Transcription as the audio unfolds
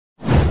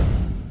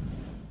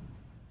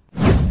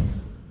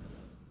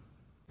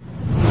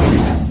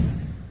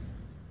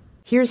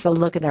Here's a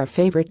look at our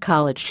favorite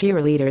college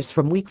cheerleaders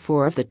from Week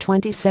 4 of the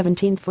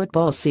 2017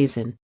 football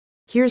season.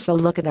 Here's a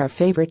look at our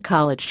favorite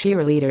college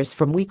cheerleaders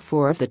from Week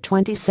 4 of the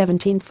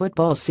 2017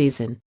 football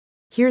season.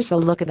 Here's a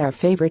look at our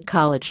favorite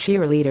college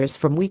cheerleaders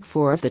from Week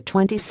 4 of the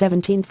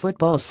 2017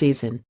 football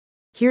season.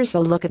 Here's a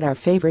look at our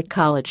favorite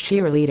college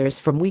cheerleaders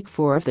from Week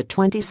 4 of the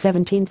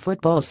 2017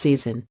 football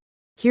season.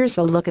 Here's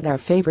a look at our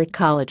favorite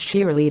college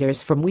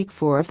cheerleaders from Week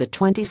 4 of the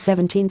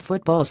 2017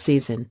 football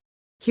season.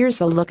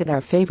 Here's a look at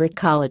our favorite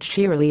college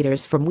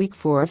cheerleaders from Week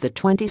 4 of the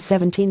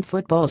 2017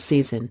 football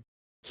season.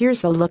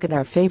 Here's a look at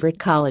our favorite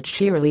college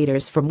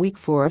cheerleaders from Week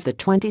 4 of the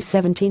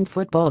 2017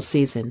 football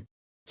season.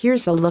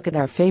 Here's a look at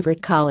our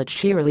favorite college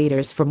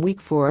cheerleaders from Week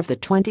 4 of the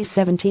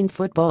 2017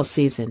 football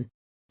season.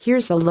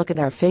 Here's a look at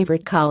our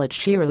favorite college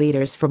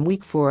cheerleaders from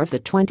Week 4 of the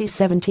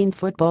 2017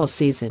 football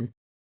season.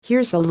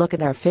 Here's a look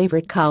at our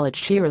favorite college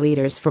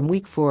cheerleaders from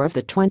Week 4 of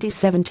the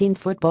 2017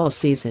 football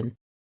season.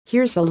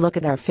 Here's a look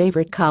at our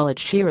favorite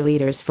college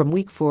cheerleaders from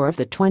Week 4 of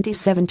the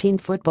 2017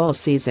 football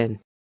season.